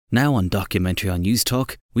Now on Documentary on News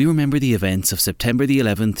Talk, we remember the events of September the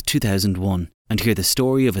 11th, 2001 and hear the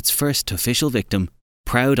story of its first official victim,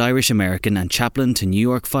 proud Irish American and chaplain to New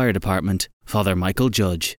York Fire Department, Father Michael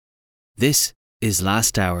Judge. This is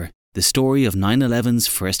Last Hour, the story of 9/11's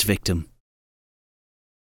first victim.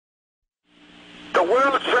 The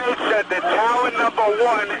World Trade Center, tower number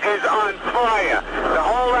 1 is on fire. The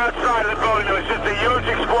whole outside of the building, there was just a huge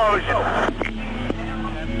explosion.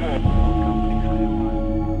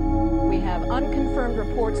 We have unconfirmed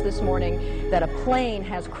reports this morning that a plane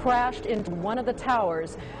has crashed into one of the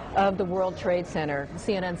towers of the World Trade Center. The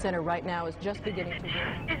CNN Center right now is just beginning to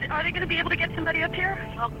work. Are they going to be able to get somebody up here?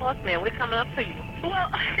 Of course, man. We're coming up to you.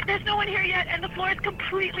 Well, there's no one here yet, and the floor is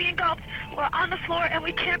completely engulfed. We're on the floor, and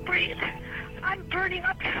we can't breathe. I'm burning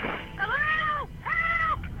up. Hello?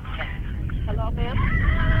 Help! Hello, ma'am?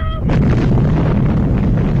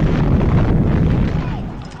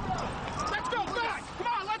 Let's go, guys! Come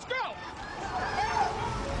on, let's go!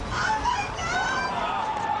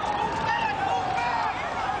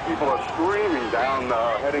 People are screaming down,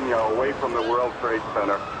 heading away from the World Trade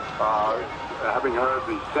Center. Having heard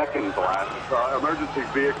the second blast, emergency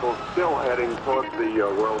vehicles still heading towards the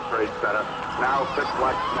World Trade Center. Now thick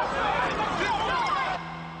black smoke.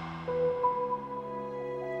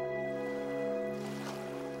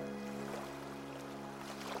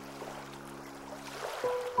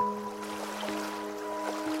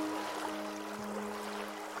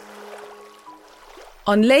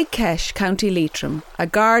 On Lake Kesh, County Leitrim, a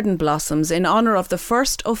garden blossoms in honour of the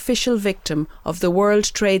first official victim of the World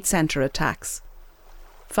Trade Center attacks.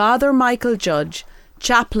 Father Michael Judge,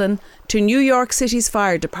 chaplain to New York City's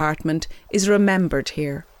fire department, is remembered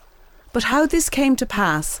here. But how this came to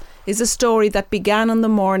pass is a story that began on the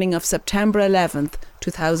morning of September 11th,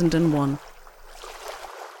 2001.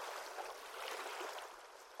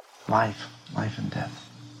 Life and death.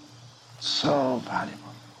 So valuable.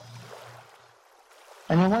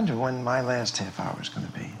 And you wonder when my last half hour is going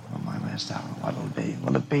to be, when my last hour, what it'll be.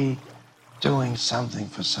 Will it be doing something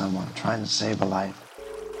for someone, trying to save a life?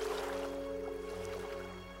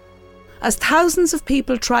 As thousands of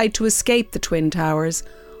people tried to escape the Twin Towers,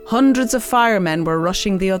 hundreds of firemen were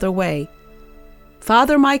rushing the other way.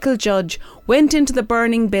 Father Michael Judge went into the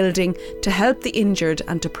burning building to help the injured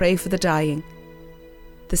and to pray for the dying.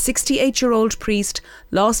 The 68-year-old priest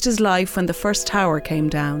lost his life when the first tower came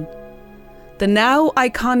down. The now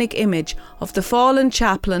iconic image of the fallen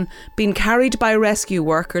chaplain being carried by rescue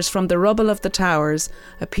workers from the rubble of the towers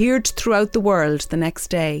appeared throughout the world the next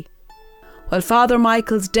day. While Father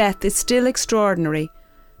Michael's death is still extraordinary,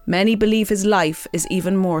 many believe his life is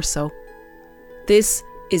even more so. This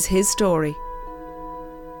is his story.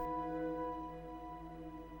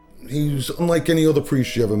 He was unlike any other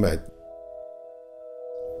priest you ever met.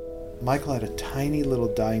 Michael had a tiny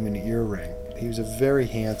little diamond earring. He was a very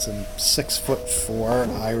handsome,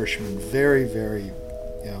 6'4" Irishman, very,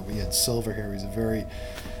 he had silver hair. He was a very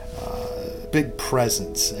big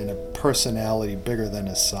presence and a personality bigger than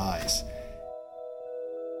his size.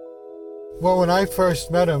 Well, when I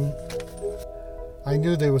first met him, I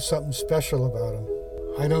knew there was something special about him.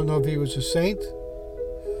 I don't know if he was a saint.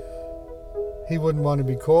 He wouldn't want to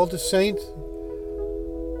be called a saint,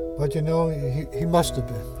 but he must have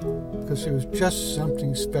been, because there was just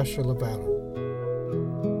something special about him.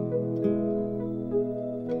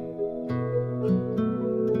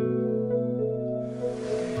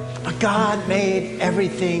 God made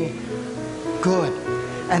everything good,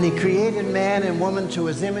 and he created man and woman to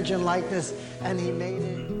his image and likeness, and he made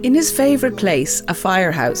it... In his favourite place, a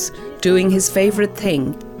firehouse, doing his favourite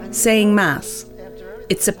thing, saying Mass.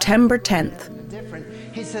 It's September 10th.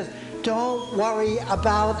 He says, don't worry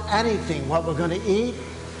about anything, what we're going to eat,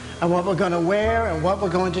 and what we're going to wear, and what we're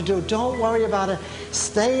going to do. Don't worry about it.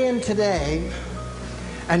 Stay in today,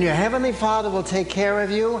 and your Heavenly Father will take care of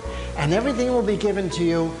you, and everything will be given to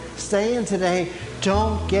you. Stay in today.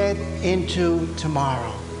 Don't get into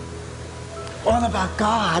tomorrow. All about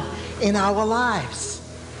God in our lives.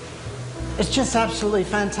 It's just absolutely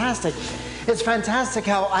fantastic. It's fantastic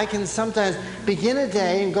how I can sometimes begin a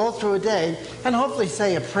day and go through a day and hopefully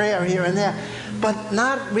say a prayer here and there, but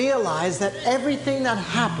not realize that everything that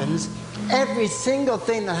happens, every single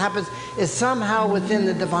thing that happens, is somehow within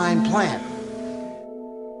the divine plan.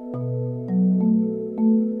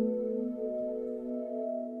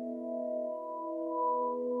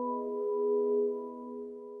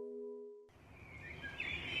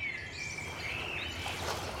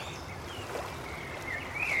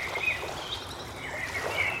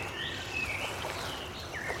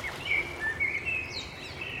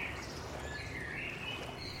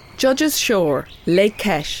 Judge's Shore, Lake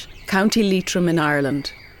Kesh, County Leitrim in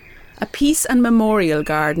Ireland. A peace and memorial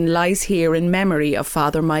garden lies here in memory of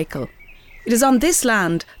Father Michael. It is on this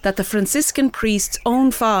land that the Franciscan priest's own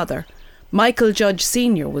father, Michael Judge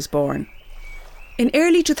Sr., was born. In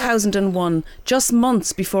early 2001, just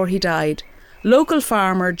months before he died, local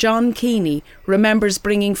farmer John Keeney remembers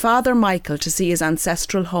bringing Father Michael to see his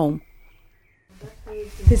ancestral home.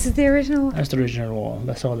 This is the original? That's the original wall.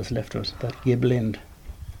 That's all that's left of it, that gable end.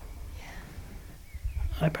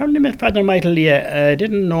 I probably met Father Michael, I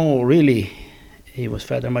didn't know really he was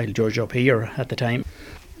Father Michael Judge up here at the time.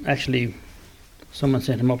 Actually, someone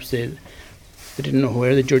sent him up to say they didn't know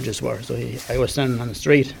where the judges were, so I was standing on the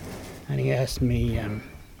street and he asked me,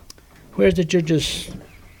 where's the judge's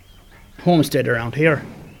homestead around here?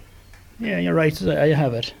 Yeah, you're right, I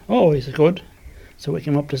have it. Oh, he said, good. So we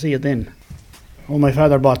came up to see it then. Oh, my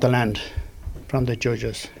father bought the land from the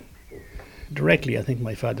judges. Directly, I think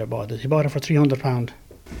my father bought it. He bought it for £300.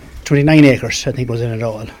 29 acres, I think, was in it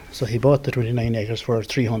all. So he bought the 29 acres for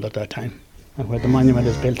 300 that time. And where the monument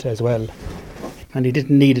is built as well. And he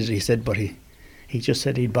didn't need it, he said, but he just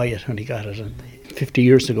said he'd buy it when he got it. And 50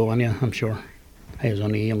 years ago, and yeah, I'm sure. I was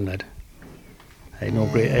only a young lad. I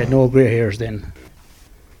had no grey hairs then.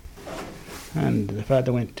 And the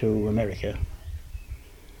father went to America.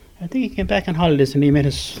 I think he came back on holidays and he met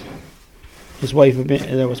his wife.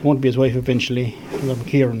 There was going to be his wife eventually,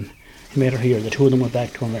 Kieran. He met her here. The two of them went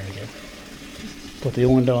back to America. But they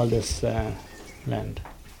owned all this land.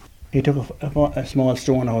 He took a small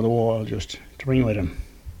stone out of the wall just to bring with him.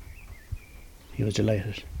 He was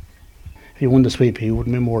delighted. If he won the sweep, he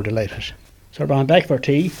wouldn't be more delighted. So I brought him back for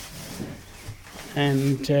tea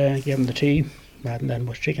and gave him the tea, rather than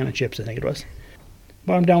much chicken and chips, I think it was.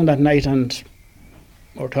 Brought him down that night and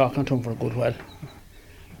we were talking to him for a good while.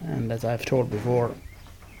 And as I've told before,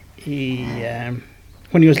 he,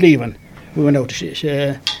 when he was leaving, we went out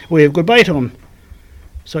to wave goodbye to him.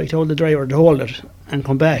 So he told the driver to hold it and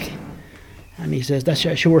come back. And he says, that's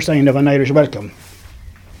a sure sign of an Irish welcome.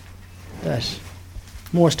 That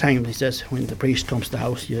most times, he says, when the priest comes to the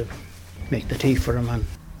house, you make the tea for him and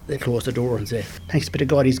they close the door and say, thanks be to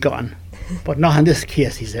God he's gone. But not in this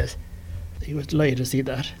case, he says. He was delighted to see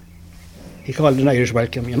that. He called it an Irish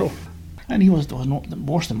welcome, you know. And most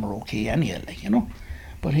of them were okay anyhow, like, you know.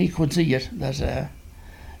 But he could see it, that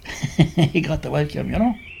he got the welcome, you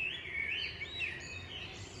know.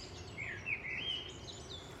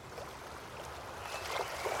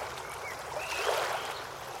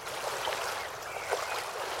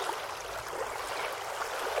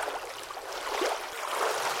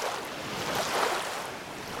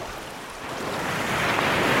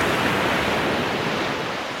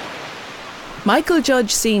 Michael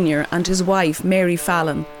Judge Sr. and his wife, Mary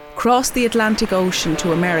Fallon, crossed the Atlantic Ocean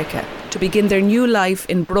to America to begin their new life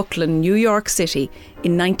in Brooklyn, New York City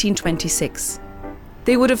in 1926.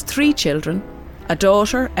 They would have 3 children, a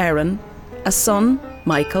daughter, Erin, a son,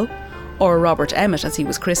 Michael, or Robert Emmett as he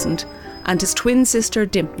was christened, and his twin sister,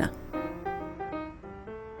 Dimpna.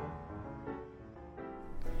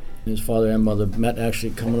 His father and mother met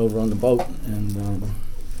actually coming over on the boat, and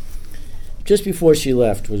just before she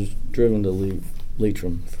left, was driven to leave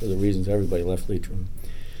Leitrim for the reasons everybody left Leitrim.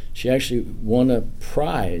 She actually won a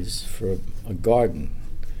prize for a garden,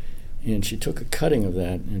 and she took a cutting of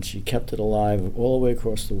that and she kept it alive all the way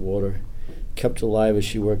across the water, kept it alive as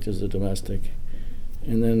she worked as a domestic.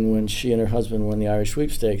 And then when she and her husband won the Irish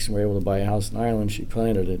sweepstakes and were able to buy a house in Ireland, she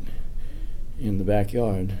planted it in the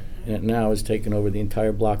backyard, and it now has taken over the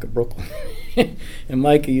entire block of Brooklyn. And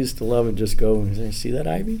Micah used to love it, just go and say, see that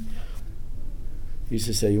ivy? He used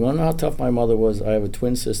to say, you want to know how tough my mother was? I have a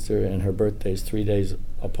twin sister and her birthday is 3 days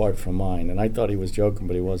apart from mine. And I thought he was joking,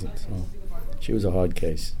 but he wasn't. So she was a hard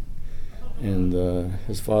case. And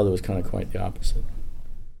his father was kind of quite the opposite.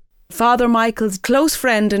 Father Michael's close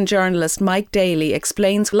friend and journalist Mike Daly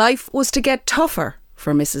explains life was to get tougher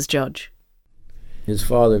for Mrs. Judge. His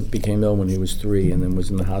father became ill when he was 3 and then was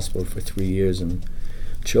in the hospital for 3 years, and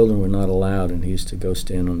children were not allowed, and he used to go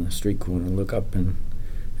stand on the street corner and look up, and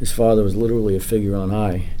his father was literally a figure on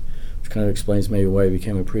high, which kind of explains maybe why he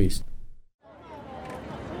became a priest.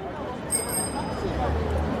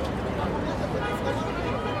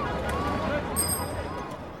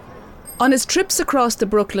 On his trips across the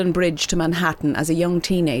Brooklyn Bridge to Manhattan as a young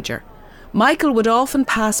teenager, Michael would often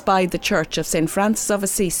pass by the Church of St. Francis of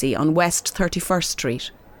Assisi on West 31st Street.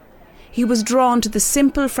 He was drawn to the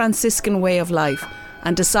simple Franciscan way of life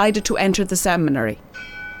and decided to enter the seminary.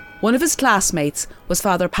 One of his classmates was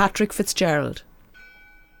Father Patrick Fitzgerald.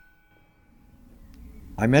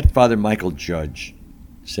 I met Father Michael Judge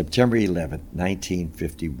September 11,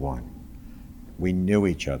 1951. We knew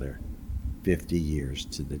each other 50 years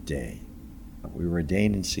to the day. We were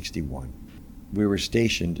ordained in 61. We were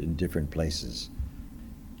stationed in different places.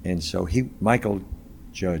 And so Michael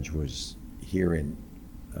Judge was here in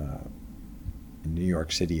New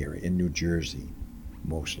York City area, in New Jersey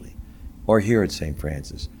mostly, or here at St.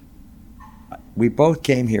 Francis. We both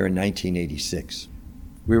came here in 1986.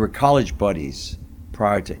 We were college buddies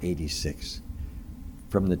prior to 86.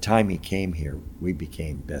 From the time he came here, we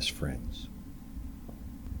became best friends.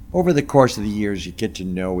 Over the course of the years, you get to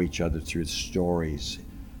know each other through stories.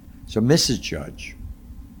 So Mrs. Judge,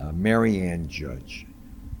 Mary Ann Judge,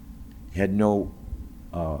 had no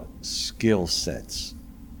skill sets,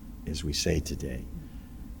 as we say today,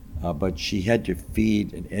 but she had to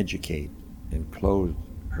feed and educate and clothe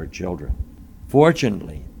her children.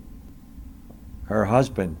 Fortunately, her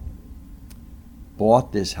husband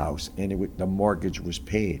bought this house and the mortgage was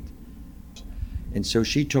paid. And so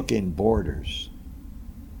she took in boarders.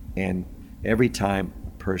 And every time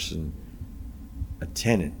a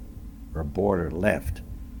tenant or a boarder left,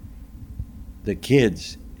 the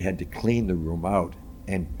kids had to clean the room out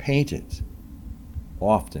and paint it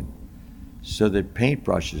often. So that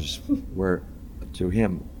paintbrushes were, to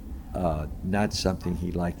him, not something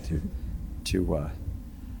he liked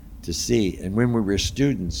to see. And when we were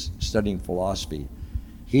students studying philosophy,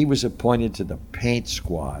 he was appointed to the paint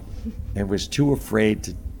squad and was too afraid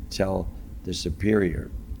to tell the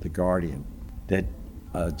superior, the guardian, that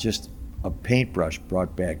just a paintbrush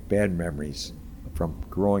brought back bad memories from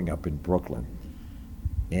growing up in Brooklyn.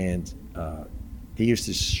 And he used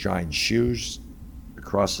to shine shoes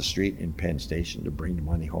across the street in Penn Station to bring the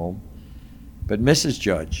money home. But Mrs.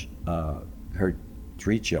 Judge, her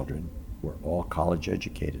 3 children were all college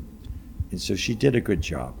educated. And so she did a good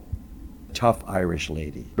job. Tough Irish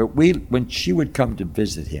lady. But when she would come to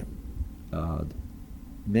visit him,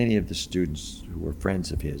 many of the students who were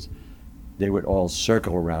friends of his, they would all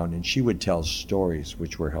circle around and she would tell stories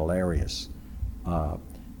which were hilarious.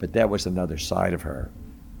 But that was another side of her,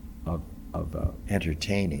 of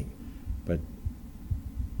entertaining. But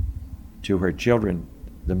to her children,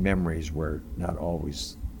 the memories were not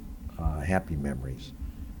always happy memories.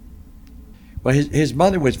 Well, his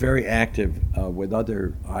mother was very active with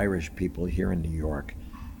other Irish people here in New York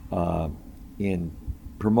in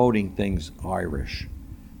promoting things Irish.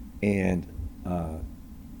 And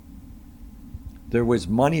there was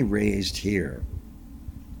money raised here,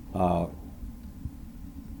 and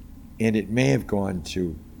it may have gone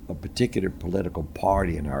to a particular political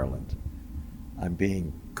party in Ireland. I'm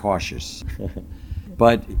being cautious.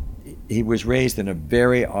 But he was raised in a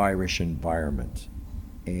very Irish environment,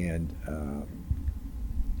 and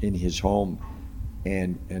in his home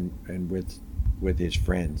and with his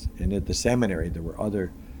friends. And at the seminary there were a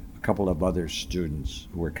couple of other students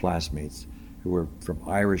who were classmates who were from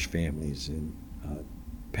Irish families, and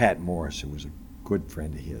Pat Morris, who was a good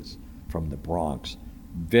friend of his from the Bronx,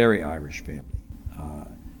 very Irish family.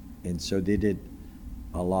 And so they did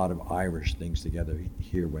a lot of Irish things together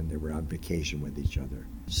here when they were on vacation with each other,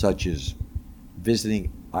 such as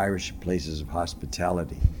visiting Irish places of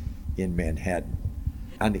hospitality in Manhattan.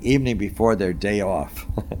 On the evening before their day off,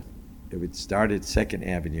 it would start at 2nd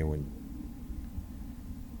Avenue and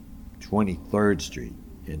 23rd Street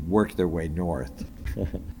and work their way north.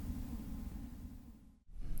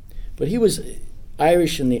 But he was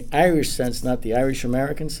Irish in the Irish sense, not the Irish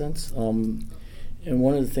American sense. And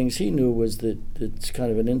one of the things he knew was that it's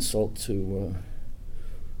kind of an insult to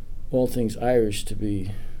all things Irish to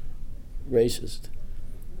be racist.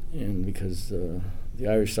 And because the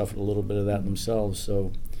Irish suffered a little bit of that themselves,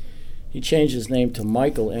 so he changed his name to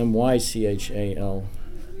Michael, M-Y-C-H-A-L,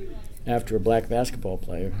 after a black basketball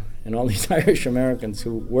player. And all these Irish Americans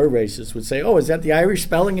who were racist would say, "Oh, is that the Irish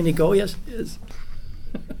spelling?" And he'd go, "Yes, it is."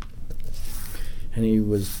 And he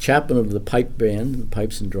was chaplain of the pipe band, the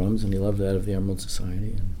pipes and drums, and he loved that of the Emerald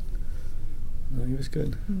Society. And he was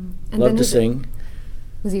good. Loved to sing.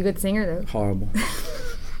 Was he a good singer, though? Horrible.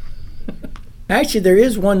 Actually, there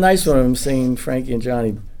is one nice one of him singing Frankie and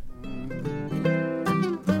Johnny.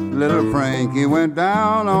 Little Frankie went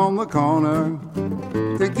down on the corner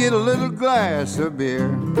to get a little glass of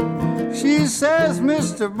beer. She says,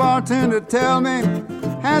 "Mr. Bartender, tell me,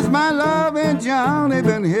 has my loving Johnny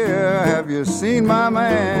been here? Have you seen my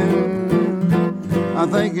man? I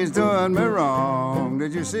think he's doing me wrong.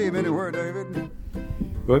 Did you see him anywhere, David?"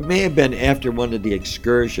 Well, it may have been after one of the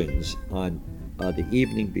excursions on the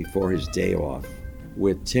evening before his day off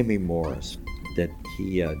with Timmy Morris that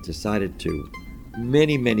he decided to,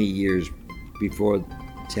 many years before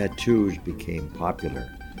tattoos became popular,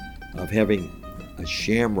 of having a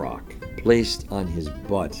shamrock placed on his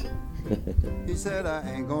butt He said, I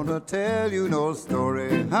ain't gonna tell you no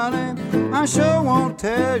story, honey. I sure won't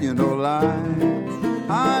tell you no lie.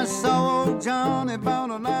 I saw old Johnny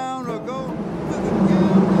about an hour ago.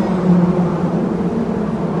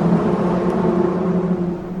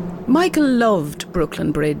 Michael loved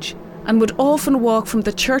Brooklyn Bridge and would often walk from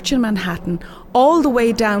the church in Manhattan all the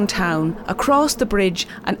way downtown, across the bridge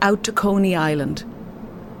and out to Coney Island.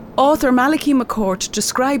 Author Malachi McCourt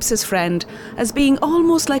describes his friend as being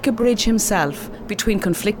almost like a bridge himself between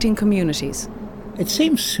conflicting communities. It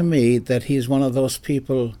seems to me that he's one of those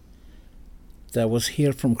people that was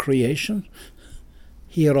here from creation,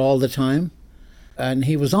 here all the time, and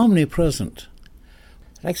he was omnipresent.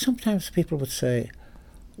 Like sometimes people would say,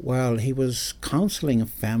 well, he was counselling a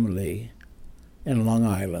family in Long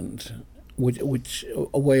Island, which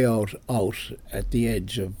way out at the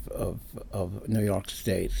edge of New York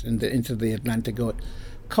State, into the Atlantic, a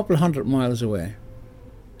couple of 100 miles away.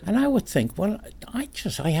 And I would think, well, I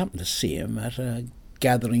happened to see him at a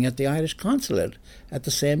gathering at the Irish consulate at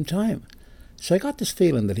the same time. So I got this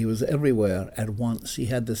feeling that he was everywhere at once. He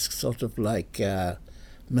had this sort of like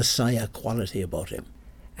Messiah quality about him.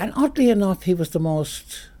 And oddly enough, he was the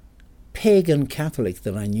most pagan Catholic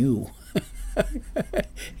that I knew.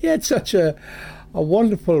 He had such a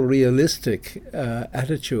wonderful, realistic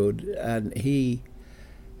attitude, and he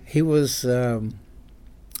was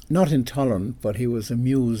not intolerant, but he was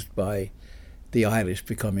amused by the Irish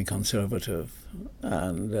becoming conservative,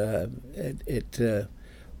 and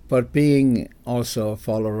but being also a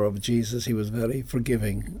follower of Jesus, he was very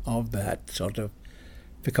forgiving of that sort of,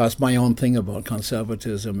 because my own thing about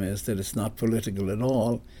conservatism is that it's not political at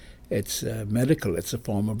all. It's medical. It's a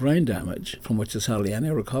form of brain damage from which there's hardly any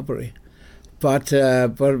recovery. But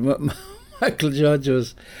Michael Judge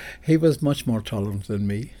was much more tolerant than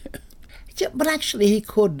me. But actually, he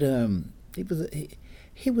could.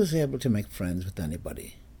 He was able to make friends with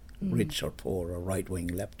anybody, rich or poor, or right wing,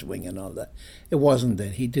 left wing, and all that. It wasn't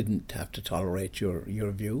that he didn't have to tolerate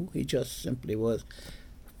your view. He just simply was.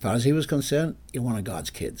 As far as he was concerned, you're one of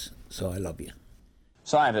God's kids, so I love you.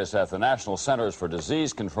 Scientists at the National Centers for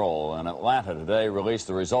Disease Control in Atlanta today released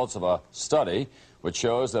the results of a study which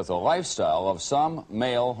shows that the lifestyle of some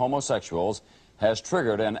male homosexuals has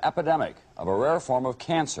triggered an epidemic of a rare form of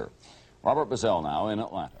cancer. Robert Bazell now in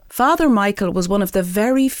Atlanta. Father Michael was one of the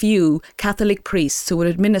very few Catholic priests who would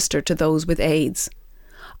administer to those with AIDS.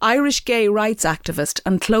 Irish gay rights activist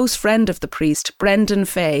and close friend of the priest, Brendan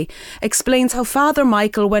Fay, explains how Father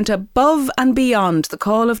Michael went above and beyond the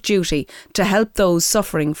call of duty to help those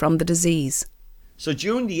suffering from the disease. So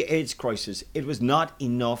during the AIDS crisis, it was not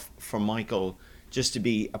enough for Michael just to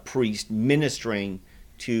be a priest ministering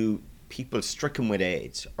to people stricken with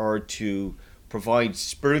AIDS, or to provide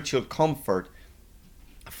spiritual comfort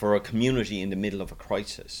for a community in the middle of a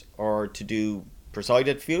crisis, or to preside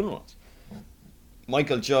at funerals.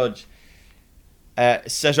 Michael Judge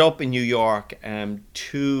set up in New York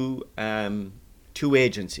two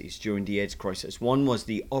agencies during the AIDS crisis. One was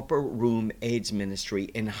the Upper Room AIDS Ministry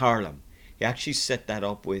in Harlem. He actually set that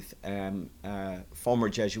up with former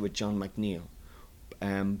Jesuit John McNeil.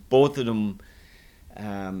 Both of them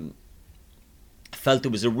felt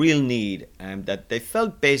there was a real need, that they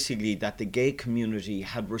felt basically that the gay community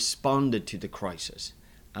had responded to the crisis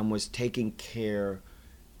and was taking care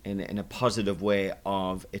in a positive way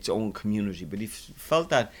of its own community. But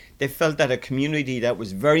they felt that a community that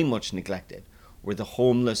was very much neglected were the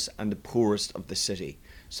homeless and the poorest of the city.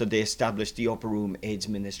 So they established the Upper Room AIDS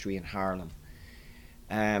Ministry in Harlem.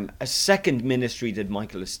 A second ministry that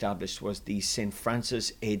Michael established was the St.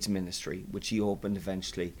 Francis AIDS Ministry, which he opened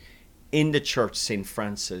eventually in the church St.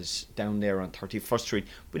 Francis down there on 31st Street.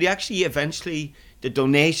 But eventually the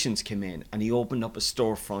donations came in and he opened up a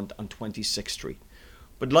storefront on 26th Street.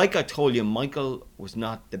 But like I told you, Michael was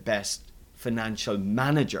not the best financial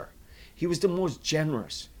manager. He was the most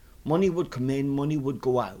generous. Money would come in, money would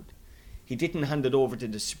go out. He didn't hand it over to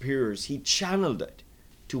the superiors. He channeled it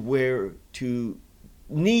to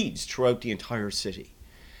needs throughout the entire city.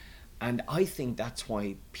 And I think that's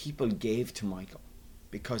why people gave to Michael,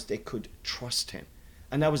 because they could trust him.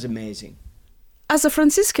 And that was amazing. As a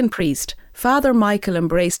Franciscan priest, Father Michael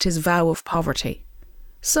embraced his vow of poverty.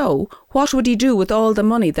 So, what would he do with all the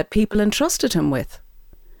money that people entrusted him with?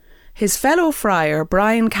 His fellow friar,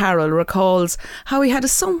 Brian Carroll, recalls how he had a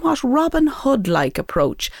somewhat Robin Hood-like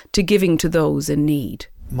approach to giving to those in need.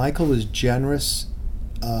 Michael was generous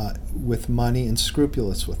with money and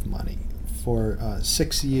scrupulous with money. For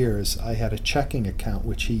 6 years, I had a checking account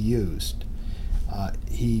which he used.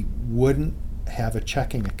 He wouldn't have a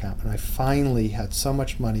checking account. And I finally had so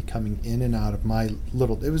much money coming in and out of my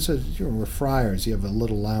little, we're friars, you have a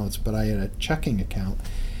little allowance, but I had a checking account.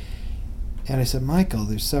 And I said, Michael,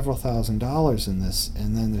 there's several $1,000s in this,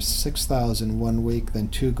 and then there's 6,000 one week, then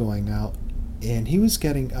 2 going out. And he was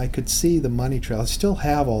getting, I could see the money trail. I still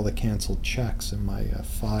have all the canceled checks in my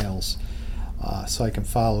files, so I can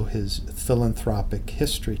follow his philanthropic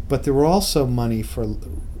history. But there were also money for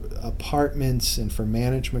apartments and for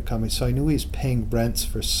management companies, so I knew he was paying rents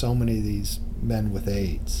for so many of these men with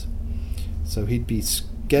AIDS. So he'd be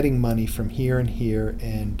getting money from here and here,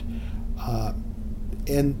 and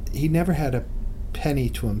he never had a penny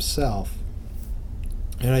to himself.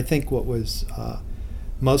 And I think what was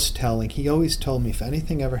most telling, he always told me, if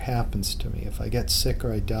anything ever happens to me, if I get sick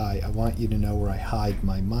or I die, I want you to know where I hide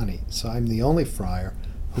my money. So I'm the only friar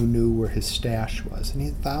who knew where his stash was. And he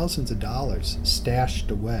had thousands of dollars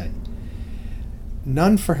stashed away.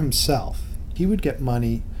 None for himself. He would get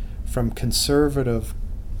money from conservative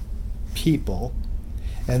people,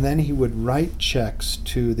 and then he would write checks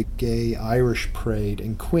to the Gay Irish Parade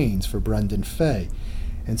in Queens for Brendan Fay.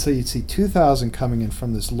 And so you'd see $2,000 coming in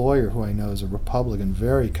from this lawyer who I know is a Republican,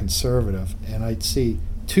 very conservative, and I'd see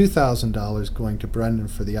 $2,000 going to Brendan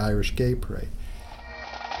for the Irish Gay Parade.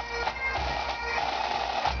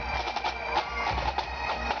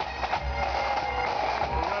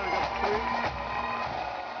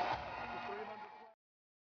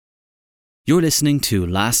 You're listening to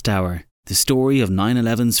Last Hour, the story of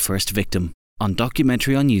 9/11's first victim, on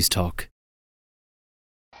Documentary on News Talk.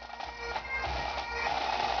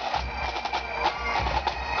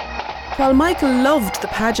 While Michael loved the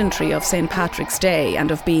pageantry of St. Patrick's Day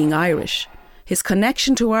and of being Irish, his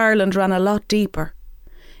connection to Ireland ran a lot deeper.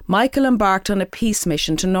 Michael embarked on a peace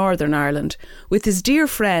mission to Northern Ireland with his dear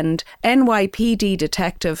friend, NYPD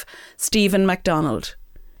detective Stephen MacDonald.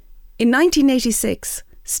 In 1986,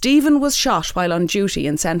 Stephen was shot while on duty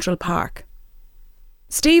in Central Park.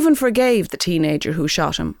 Stephen forgave the teenager who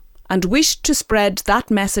shot him and wished to spread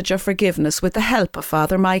that message of forgiveness with the help of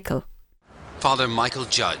Father Michael. Father Michael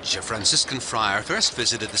Judge, a Franciscan friar, first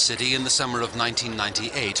visited the city in the summer of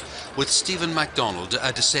 1998 with Stephen MacDonald,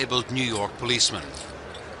 a disabled New York policeman.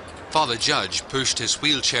 Father Judge pushed his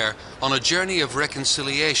wheelchair on a journey of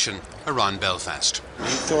reconciliation around Belfast. He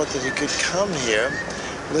thought that he could come here,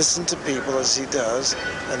 listen to people as he does,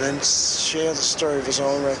 and then share the story of his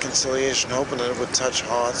own reconciliation, hoping that it would touch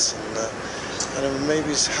hearts and it would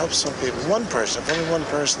maybe help some people. One person, if only one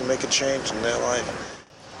person, to make a change in their life.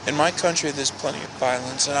 In my country, there's plenty of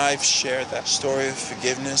violence, and I've shared that story of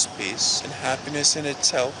forgiveness, peace, and happiness, and it's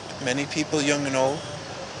helped many people, young and old.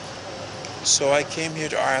 So I came here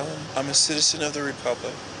to Ireland. I'm a citizen of the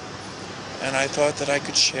Republic, and I thought that I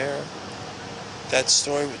could share that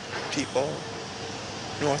story with people,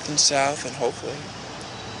 north and south, and hopefully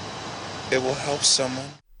it will help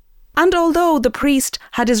someone. And although the priest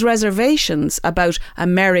had his reservations about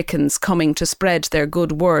Americans coming to spread their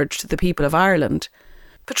good word to the people of Ireland,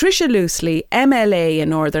 Patricia Loosley, MLA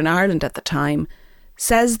in Northern Ireland at the time,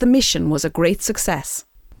 says the mission was a great success.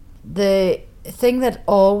 The thing that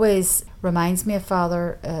always reminds me of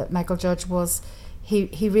Father Michael Judge was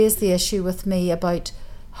he raised the issue with me about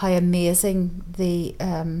how amazing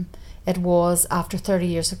it was after 30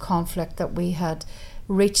 years of conflict that we had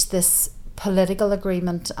reached this political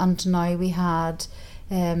agreement, and now we had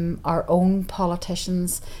our own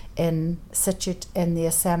politicians in situ in the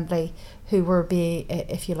Assembly who were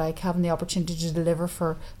if you like, having the opportunity to deliver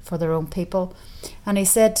for their own people. And he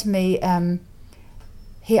said to me,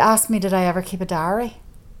 he asked me, did I ever keep a diary?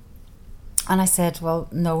 And I said, well,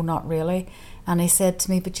 no, not really. And he said to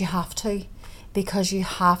me, but you have to, because you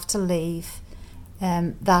have to leave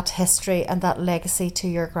that history and that legacy to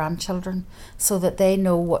your grandchildren so that they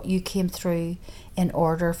know what you came through in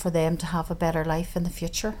order for them to have a better life in the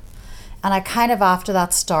future. And I kind of, after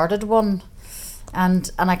that, started one,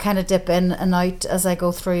 and I kind of dip in and out as I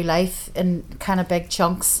go through life in kind of big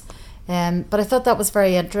chunks. But I thought that was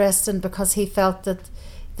very interesting because he felt that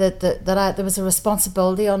there was a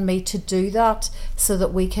responsibility on me to do that so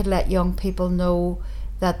that we could let young people know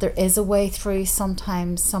that there is a way through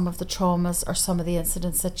sometimes some of the traumas or some of the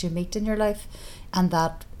incidents that you meet in your life, and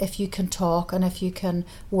that if you can talk and if you can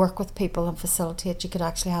work with people and facilitate, you could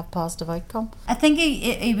actually have positive outcome. I think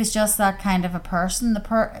he was just that kind of a person.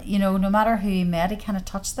 No matter who he met, he kind of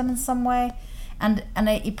touched them in some way, and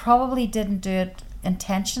he probably didn't do it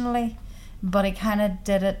intentionally, but he kind of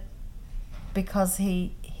did it because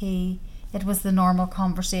it was the normal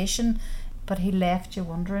conversation. But he left you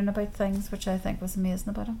wondering about things, which I think was amazing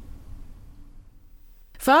about him.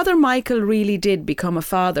 Father Michael really did become a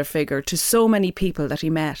father figure to so many people that he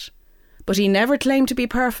met. But he never claimed to be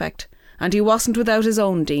perfect, and he wasn't without his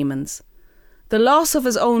own demons. The loss of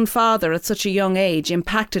his own father at such a young age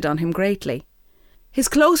impacted on him greatly. His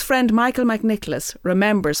close friend Michael McNicholas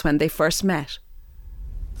remembers when they first met.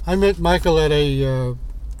 I met Michael at a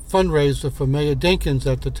fundraiser for Mayor Dinkins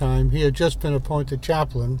at the time. He had just been appointed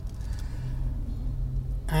chaplain,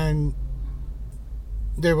 and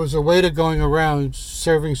there was a waiter going around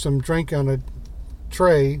serving some drink on a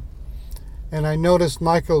tray, and I noticed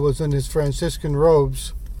Michael was in his Franciscan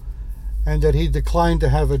robes and that he declined to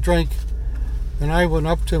have a drink. And I went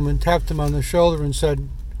up to him and tapped him on the shoulder and said,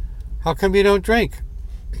 "How come you don't drink?"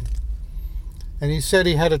 And he said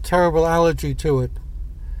he had a terrible allergy to it.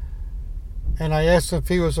 And I asked him if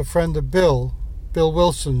he was a friend of Bill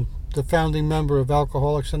Wilson, the founding member of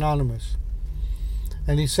Alcoholics Anonymous.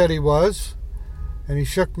 And he said he was, and he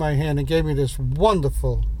shook my hand and gave me this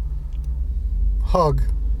wonderful hug,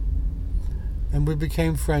 and we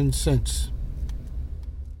became friends since.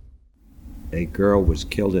 A girl was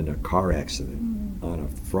killed in a car accident on a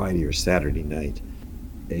Friday or Saturday night,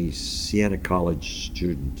 a Siena College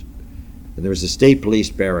student. And there was a state police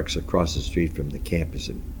barracks across the street from the campus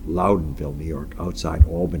in Loudonville, New York, outside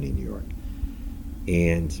Albany, New York.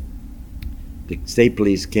 And the state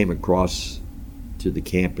police came across to the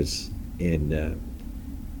campus and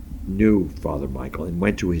knew Father Michael and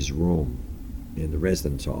went to his room in the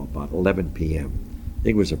residence hall about 11 p.m. I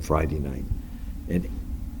think it was a Friday night, and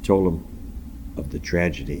told him of the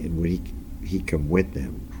tragedy, and would he come with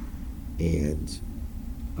them and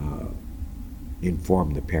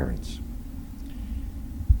inform the parents.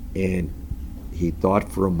 And he thought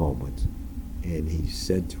for a moment, and he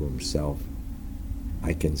said to himself,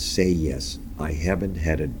 "I can say yes, I haven't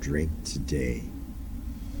had a drink today."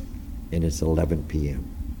 And it's 11 p.m.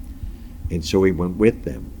 And so he went with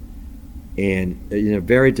them. And in a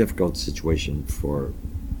very difficult situation for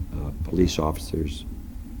police officers,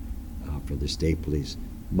 for the state police,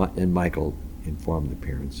 and Michael informed the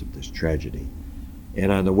parents of this tragedy.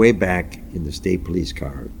 And on the way back in the state police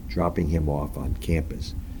car, dropping him off on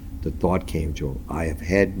campus, the thought came to him, "I have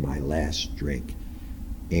had my last drink."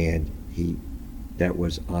 And that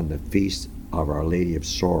was on the feast of Our Lady of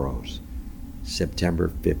Sorrows,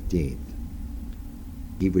 September 15th.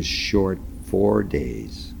 He was short 4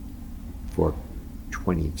 days for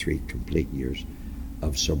 23 complete years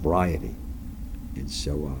of sobriety. And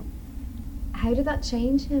so how did that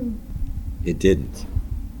change him? It didn't.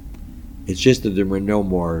 It's just that there were no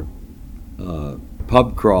more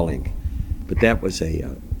pub crawling, but that was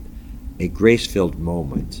a grace-filled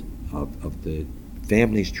moment of the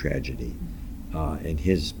family's tragedy and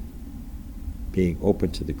his being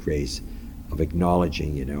open to the grace of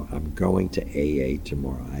acknowledging, I'm going to AA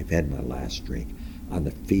tomorrow. I've had my last drink on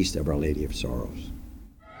the Feast of Our Lady of Sorrows.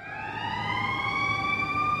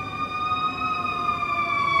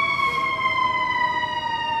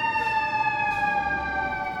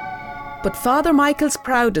 But Father Michael's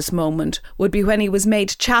proudest moment would be when he was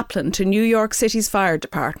made chaplain to New York City's fire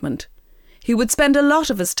department. He would spend a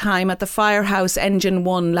lot of his time at the firehouse Engine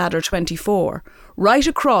 1, Ladder 24, right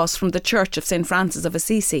across from the Church of St. Francis of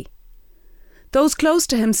Assisi. Those close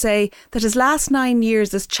to him say that his last 9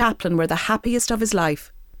 years as chaplain were the happiest of his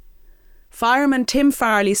life. Fireman Tim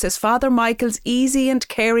Farley says Father Michael's easy and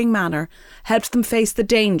caring manner helped them face the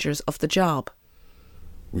dangers of the job.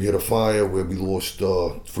 We had a fire where we lost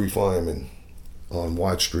 3 firemen on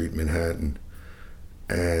Watt Street, Manhattan.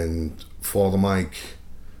 And Father Mike,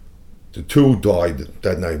 the 2 died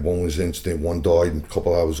that night. One was instant, one died a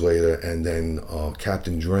couple hours later. And then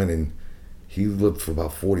Captain Drennan, he lived for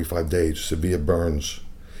about 45 days, severe burns.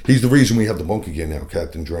 He's the reason we have the bunker gear now,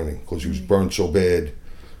 Captain Drennan, because he was burned so bad.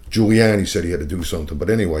 Giuliani said he had to do something. But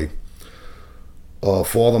anyway,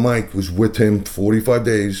 Father Mike was with him 45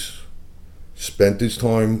 days. Spent his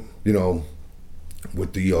time,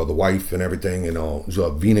 with the wife and everything, and it was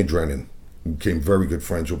Vina Drennan, who became very good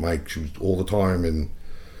friends with Mike. She was all the time, and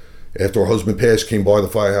after her husband passed, came by the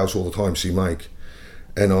firehouse all the time to see Mike,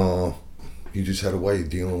 and he just had a way of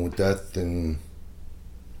dealing with death, and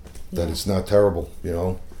that it's not terrible,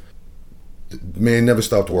 The man never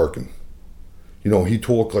stopped working. He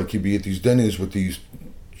talked like he'd be at these dinners with these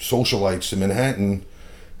socialites in Manhattan.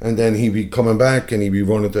 And then he'd be coming back and he'd be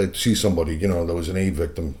running to see somebody, that was an AIDS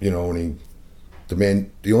victim, and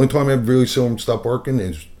the only time I ever really saw him stop working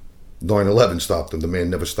is 9/11 stopped him. The man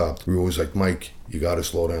never stopped. We were always like, "Mike, you gotta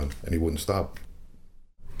slow down," and he wouldn't stop.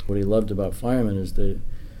 What he loved about firemen is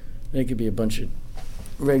they could be a bunch of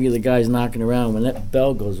regular guys knocking around. When that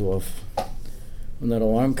bell goes off, when that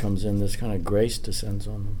alarm comes in, this kind of grace descends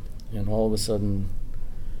on them. And all of a sudden,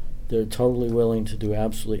 they're totally willing to do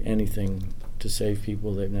absolutely anything to save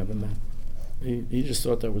people they've never met. He just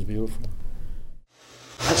thought that was beautiful.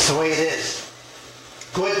 That's the way it is.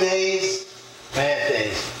 Good days, bad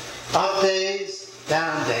days. Up days,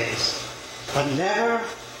 down days. But never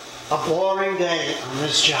a boring day on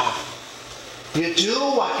this job. You do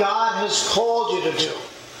what God has called you to do.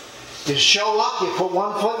 You show up, you put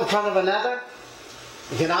one foot in front of another,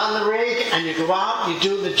 you get on the rig, and you go out, you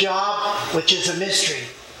do the job, which is a mystery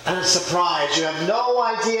and a surprise. You have no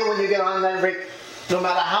idea when you get on that rig, no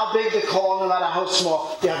matter how big the call, no matter how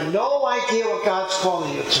small, you have no idea what God's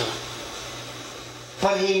calling you to.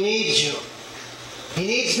 But He needs you. He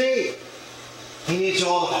needs me. He needs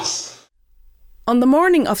all of us. On the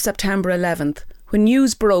morning of September 11th, when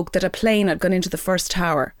news broke that a plane had gone into the first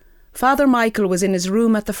tower, Father Michael was in his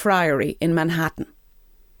room at the Friary in Manhattan.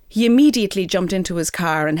 He immediately jumped into his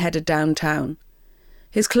car and headed downtown.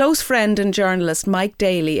 His close friend and journalist Mike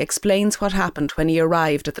Daly explains what happened when he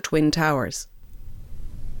arrived at the Twin Towers.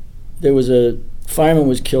 There was a fireman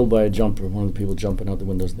was killed by a jumper, one of the people jumping out the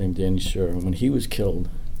windows named Danny Scher. And when he was killed,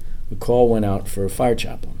 the call went out for a fire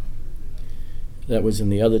chaplain. That was in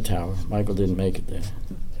the other tower. Michael didn't make it there.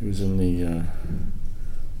 He was in the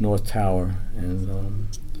North Tower, and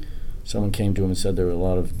someone came to him and said there were a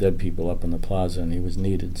lot of dead people up in the plaza and he was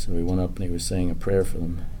needed. So he went up and he was saying a prayer for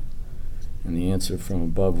them. And the answer from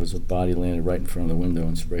above was a body landed right in front of the window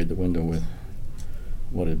and sprayed the window with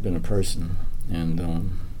what had been a person. And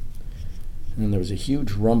then there was a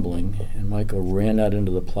huge rumbling, and Michael ran out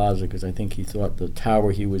into the plaza because I think he thought the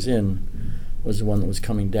tower he was in was the one that was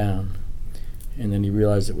coming down. And then he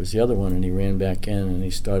realized it was the other one, and he ran back in and he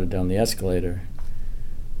started down the escalator.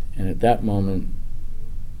 And at that moment,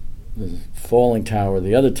 the falling tower,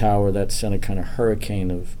 the other tower, that sent a kind of hurricane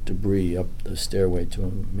of debris up the stairway to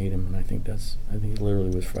meet him, and I think he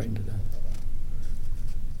literally was frightened to death.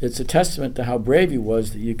 It's a testament to how brave he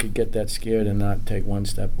was that you could get that scared and not take one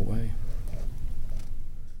step away.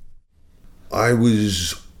 I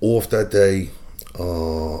was off that day.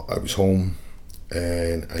 I was home,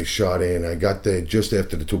 and I shot in. I got there just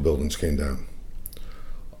after the two buildings came down.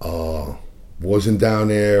 Wasn't down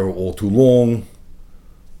there all too long,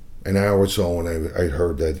 an hour or so, and I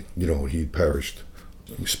heard that, he'd perished.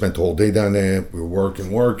 We spent the whole day down there. We were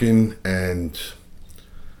working, and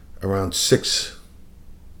around 6,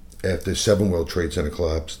 after 7 World Trade Center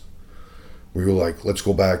collapsed, we were like, let's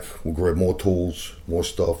go back. We'll grab more tools, more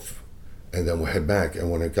stuff, and then we'll head back.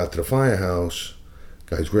 And when I got to the firehouse,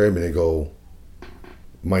 guys grabbed me and they go,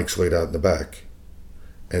 Mike's laid out in the back.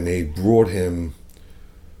 And they brought him,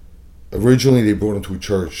 originally they brought him to a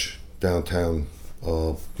church downtown,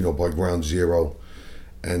 by Ground Zero.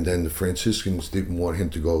 And then the Franciscans didn't want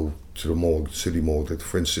him to go to the morgue, city morgue. The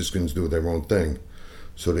Franciscans do their own thing.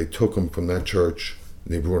 So they took him from that church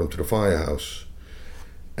and they brought him to the firehouse.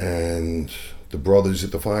 And the brothers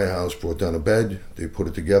at the firehouse brought down a bed. They put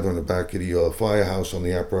it together in the back of the firehouse on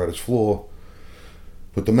the apparatus floor.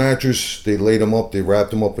 Put the mattress, they laid him up, they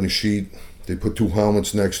wrapped him up in a sheet. They put 2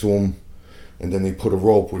 helmets next to him. And then they put a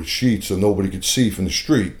rope with a sheet so nobody could see from the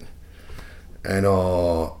street. And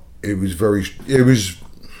it was,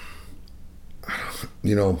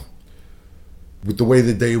 with the way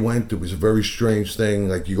the day went, it was a very strange thing.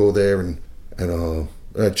 Like, you go there and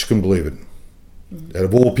I just couldn't believe it. Mm-hmm. Out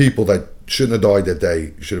of all people that shouldn't have died that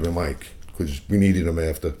day, it should have been Mike, because we needed him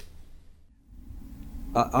after.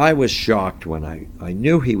 I was shocked when I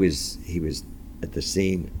knew he was at the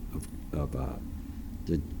scene of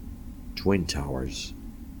the Twin Towers,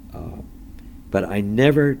 but I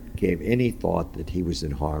never gave any thought that he was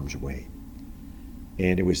in harm's way.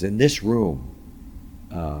 And it was in this room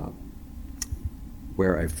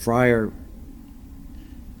where a friar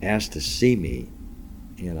asked to see me,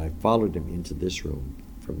 and I followed him into this room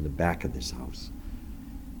from the back of this house.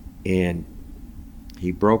 And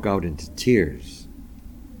he broke out into tears,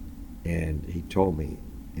 and he told me,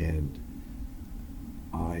 and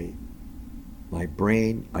I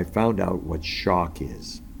found out what shock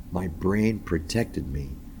is. My brain protected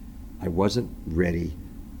me. I wasn't ready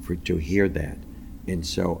to hear that. And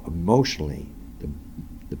so emotionally,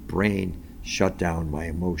 the brain shut down my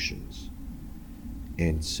emotions.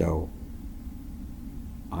 And so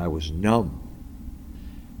I was numb.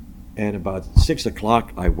 And about 6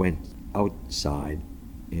 o'clock, I went outside,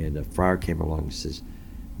 and a friar came along and says,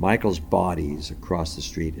 Michael's body is across the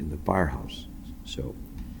street in the firehouse. So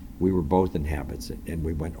we were both in habits, and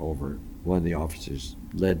we went over. One of the officers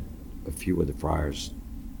led a few of the friars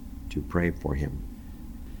to pray for him.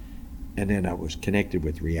 And then I was connected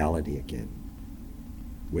with reality again,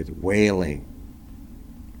 with wailing.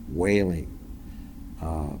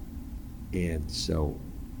 And so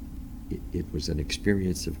it was an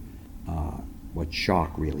experience of what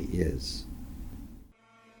shock really is.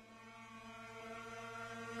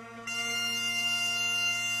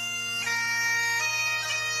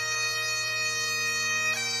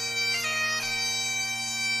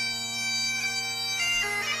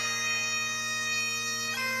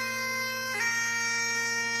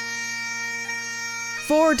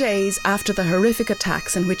 4 days after the horrific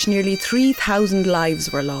attacks in which nearly 3,000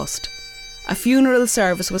 lives were lost, a funeral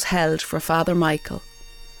service was held for Father Michael.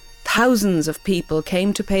 Thousands of people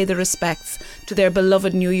came to pay their respects to their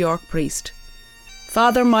beloved New York priest.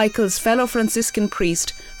 Father Michael's fellow Franciscan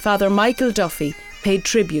priest, Father Michael Duffy, paid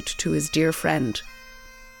tribute to his dear friend.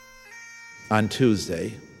 On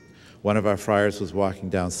Tuesday, one of our friars was walking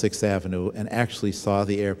down 6th Avenue and actually saw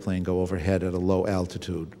the airplane go overhead at a low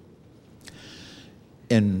altitude.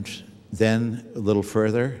 And then, a little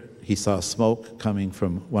further, he saw smoke coming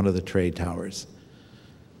from one of the trade towers.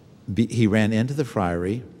 He ran into the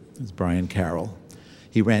friary. It was Brian Carroll.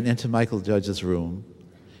 He ran into Michael Judge's room,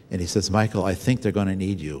 and he says, "Michael, I think they're going to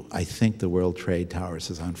need you. I think the World Trade Towers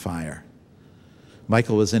is on fire."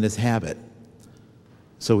 Michael was in his habit.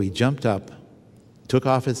 So he jumped up, took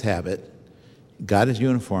off his habit, got his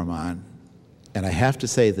uniform on, and I have to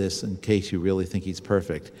say this in case you really think he's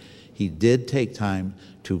perfect. He did take time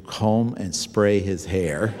to comb and spray his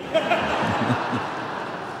hair.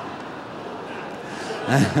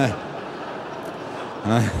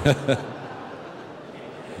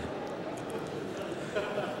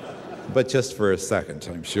 But just for a second,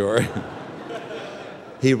 I'm sure.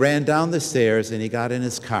 He ran down the stairs and he got in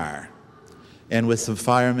his car. And with some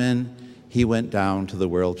firemen, he went down to the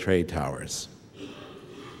World Trade Towers.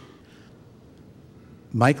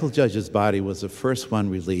 Michael Judge's body was the first one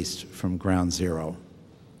released from Ground Zero.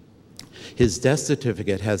 His death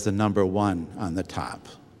certificate has the number 1 on the top.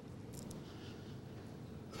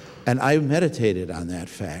 And I meditated on that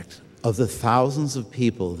fact. Of the thousands of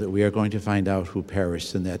people that we are going to find out who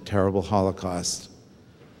perished in that terrible Holocaust,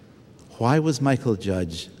 why was Michael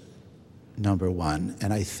Judge number 1?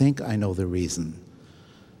 And I think I know the reason.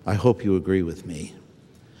 I hope you agree with me.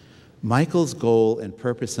 Michael's goal and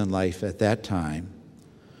purpose in life at that time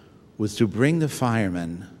was to bring the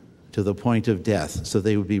firemen to the point of death so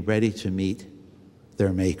they would be ready to meet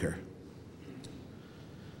their maker.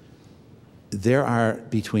 There are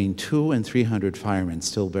between 200 and 300 firemen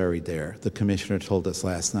still buried there, the commissioner told us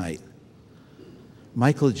last night.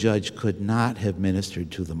 Michael Judge could not have ministered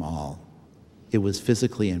to them all. It was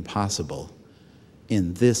physically impossible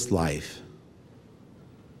in this life,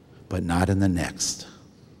 but not in the next.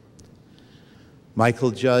 Michael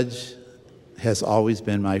Judge has always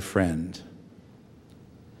been my friend,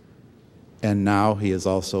 and now he is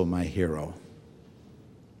also my hero.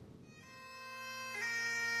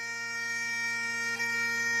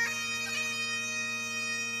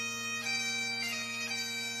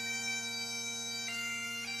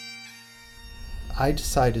 I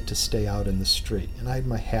decided to stay out in the street, and I had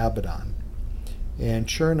my habit on. And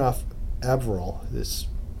sure enough, Everell, this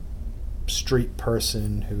street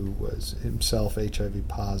person who was himself HIV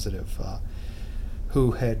positive,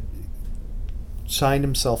 who had signed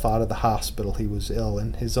himself out of the hospital, he was ill,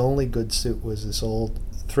 and his only good suit was this old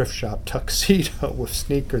thrift shop tuxedo with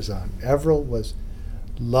sneakers on. Everell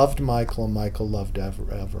loved Michael, and Michael loved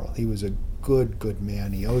Everell. He was a good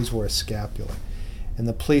man. He always wore a scapular. And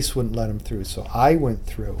the police wouldn't let him through. So I went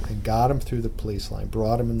through and got him through the police line,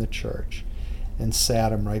 brought him in the church, and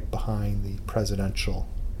sat him right behind the presidential,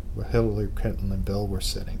 where Hillary Clinton and Bill were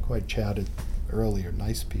sitting, who I chatted earlier,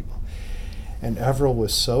 nice people. And Everell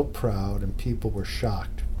was so proud, and people were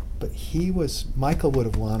shocked. But Michael would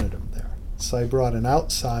have wanted him there. So I brought an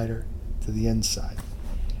outsider to the inside.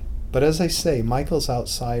 But as I say, Michael's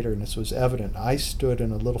outsiderness was evident. I stood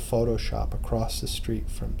in a little photo shop across the street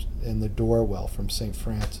in the doorwell from St.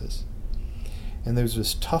 Francis. And there was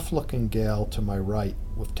this tough-looking gal to my right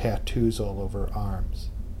with tattoos all over her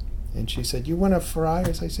arms. And she said, "You one of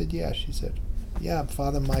Friars?" I said, "Yeah." She said, "Yeah,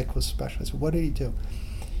 Father Mike was special." I said, "What did he do?"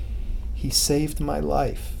 "He saved my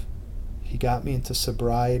life. He got me into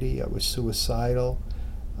sobriety. I was suicidal.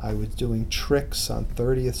 I was doing tricks on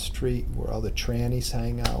 30th Street where all the trannies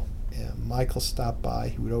hang out. And Michael stopped by.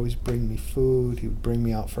 He would always bring me food. He would bring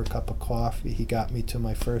me out for a cup of coffee. He got me to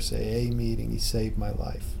my first AA meeting. He saved my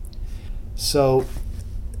life." So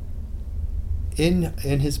in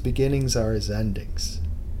his beginnings are his endings.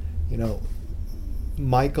 You know,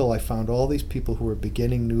 Michael, I found all these people who were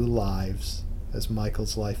beginning new lives as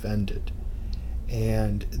Michael's life ended.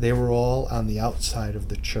 And they were all on the outside of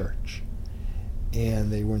the church.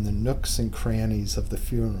 And they were in the nooks and crannies of the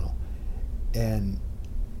funeral. And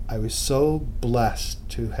I was so blessed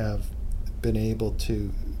to have been able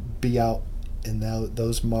to be out in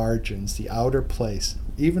those margins, the outer place,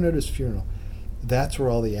 even at his funeral. That's where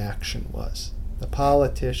all the action was. The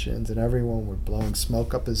politicians and everyone were blowing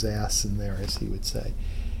smoke up his ass in there, as he would say.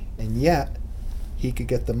 And yet, he could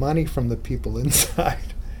get the money from the people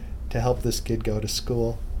inside to help this kid go to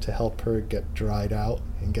school, to help her get dried out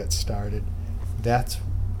and get started. That's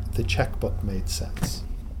the checkbook made sense.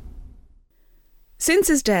 Since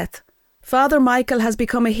his death, Father Michael has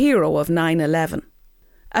become a hero of 9/11.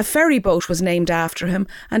 A ferry boat was named after him,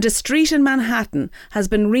 and a street in Manhattan has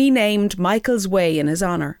been renamed Michael's Way in his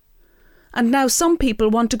honour. And now some people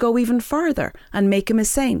want to go even further and make him a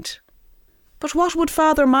saint. But what would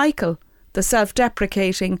Father Michael, the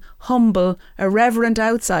self-deprecating, humble, irreverent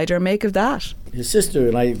outsider, make of that? His sister,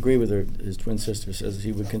 and I agree with her, his twin sister, says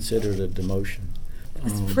he would consider it a demotion.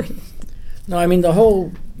 That's brilliant. No, I mean, the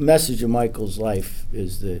whole message of Michael's life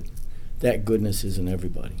is that goodness is in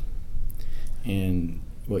everybody. And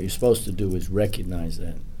what you're supposed to do is recognize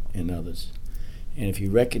that in others. And if you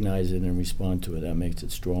recognize it and respond to it, that makes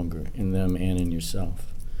it stronger in them and in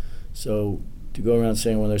yourself. So to go around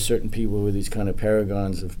saying, well, there's certain people with these kind of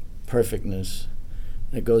paragons of perfectness,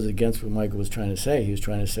 that goes against what Michael was trying to say. He was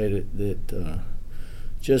trying to say that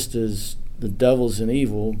just as the devil's in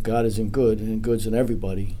evil, God is in good, and good's in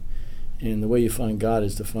everybody. And the way you find God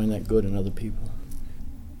is to find that good in other people.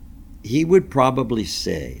 He would probably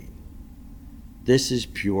say, this is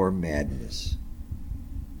pure madness,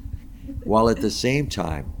 while at the same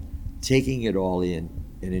time taking it all in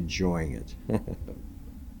and enjoying it.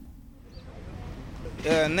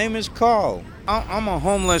 Name is Carl. I'm a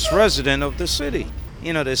homeless resident of the city.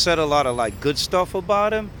 You know, they said a lot of good stuff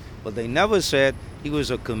about him, but they never said he was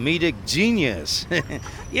a comedic genius.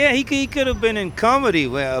 Yeah, he could have been in comedy,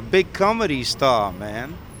 a big comedy star,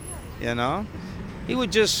 man. You know? He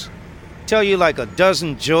would just tell you a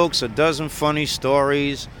dozen jokes, a dozen funny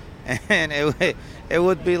stories, and it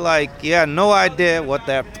would be no idea what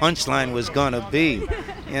that punchline was gonna be,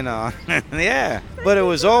 you know. Yeah, but it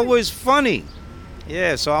was always funny.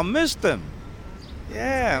 Yeah, so I missed him.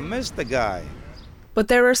 Yeah, I missed the guy. But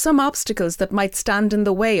there are some obstacles that might stand in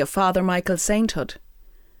the way of Father Michael's sainthood.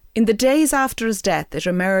 In the days after his death, it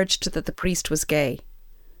emerged that the priest was gay.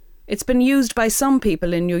 It's been used by some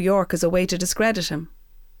people in New York as a way to discredit him.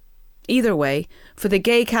 Either way, for the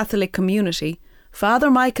gay Catholic community, Father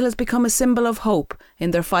Michael has become a symbol of hope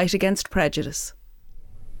in their fight against prejudice.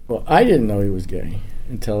 Well, I didn't know he was gay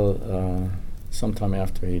until sometime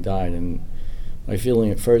after he died, and my feeling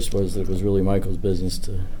at first was that it was really Michael's business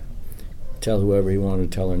to tell whoever he wanted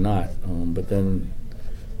to tell or not. But then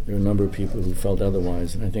there were a number of people who felt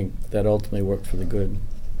otherwise, and I think that ultimately worked for the good.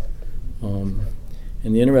 And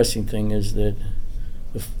the interesting thing is that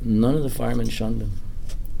none of the firemen shunned him.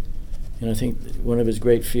 And I think one of his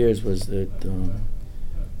great fears was that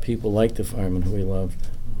people like the firemen who he loved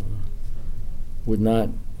would not,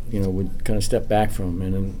 would kind of step back from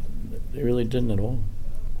him, and they really didn't at all.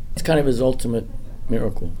 It's kind of his ultimate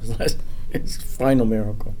miracle, his final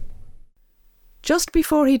miracle. Just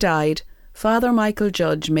before he died, Father Michael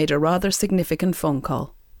Judge made a rather significant phone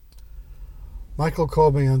call. Michael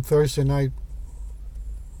called me on Thursday night,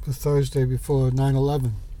 the Thursday before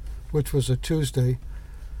 9/11, which was a Tuesday,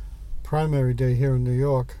 primary day here in New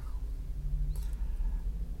York.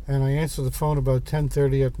 And I answered the phone about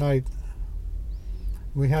 10:30 at night.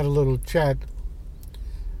 We had a little chat.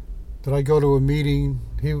 Did I go to a meeting?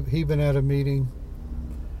 He'd been at a meeting.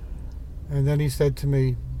 And then he said to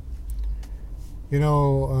me,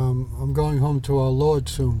 I'm going home to our Lord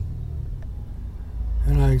soon.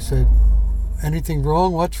 And I said, anything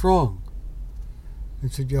wrong? What's wrong? He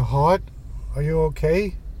said, your heart? Are you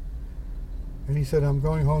okay? And he said, I'm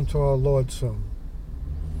going home to our Lord soon.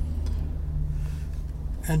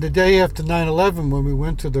 And the day after 9/11, when we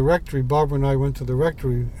went to the rectory, Barbara and I went to the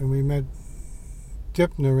rectory, and we met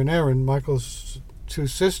Dipner and Erin, Michael's two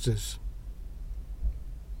sisters.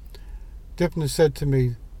 Dipner said to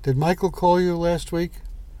me, did Michael call you last week?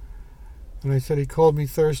 And I said, he called me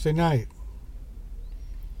Thursday night.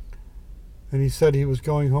 And he said he was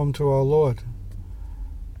going home to our Lord.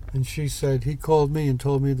 And she said, he called me and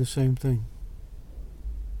told me the same thing.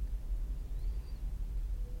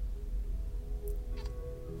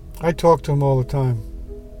 I talk to him all the time,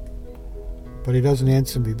 but he doesn't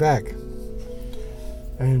answer me back.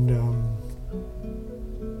 And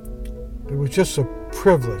it was just a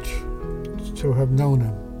privilege to have known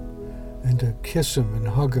him and to kiss him and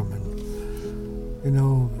hug him,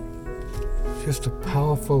 and just a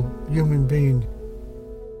powerful human being.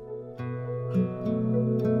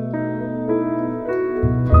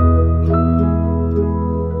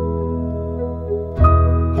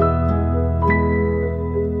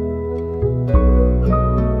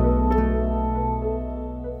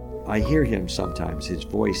 I hear him sometimes, his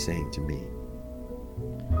voice saying to me,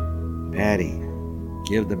 Patty,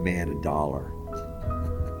 give the man $1.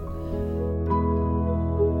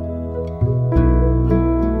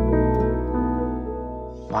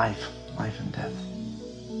 Life and death.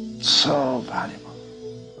 So valuable.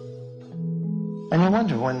 And you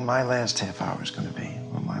wonder when my last half hour is going to be,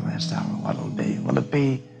 or my last hour, what it'll be. Will it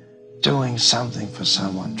be doing something for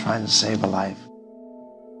someone, trying to save a life?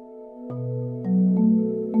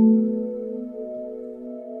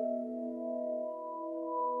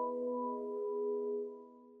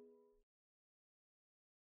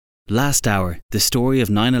 Last Hour, the story of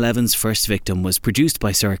 9/11's first victim, was produced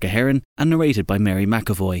by Sorcha Heron and narrated by Mary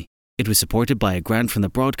McAvoy. It was supported by a grant from the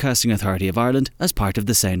Broadcasting Authority of Ireland as part of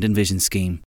the Sound and Vision scheme.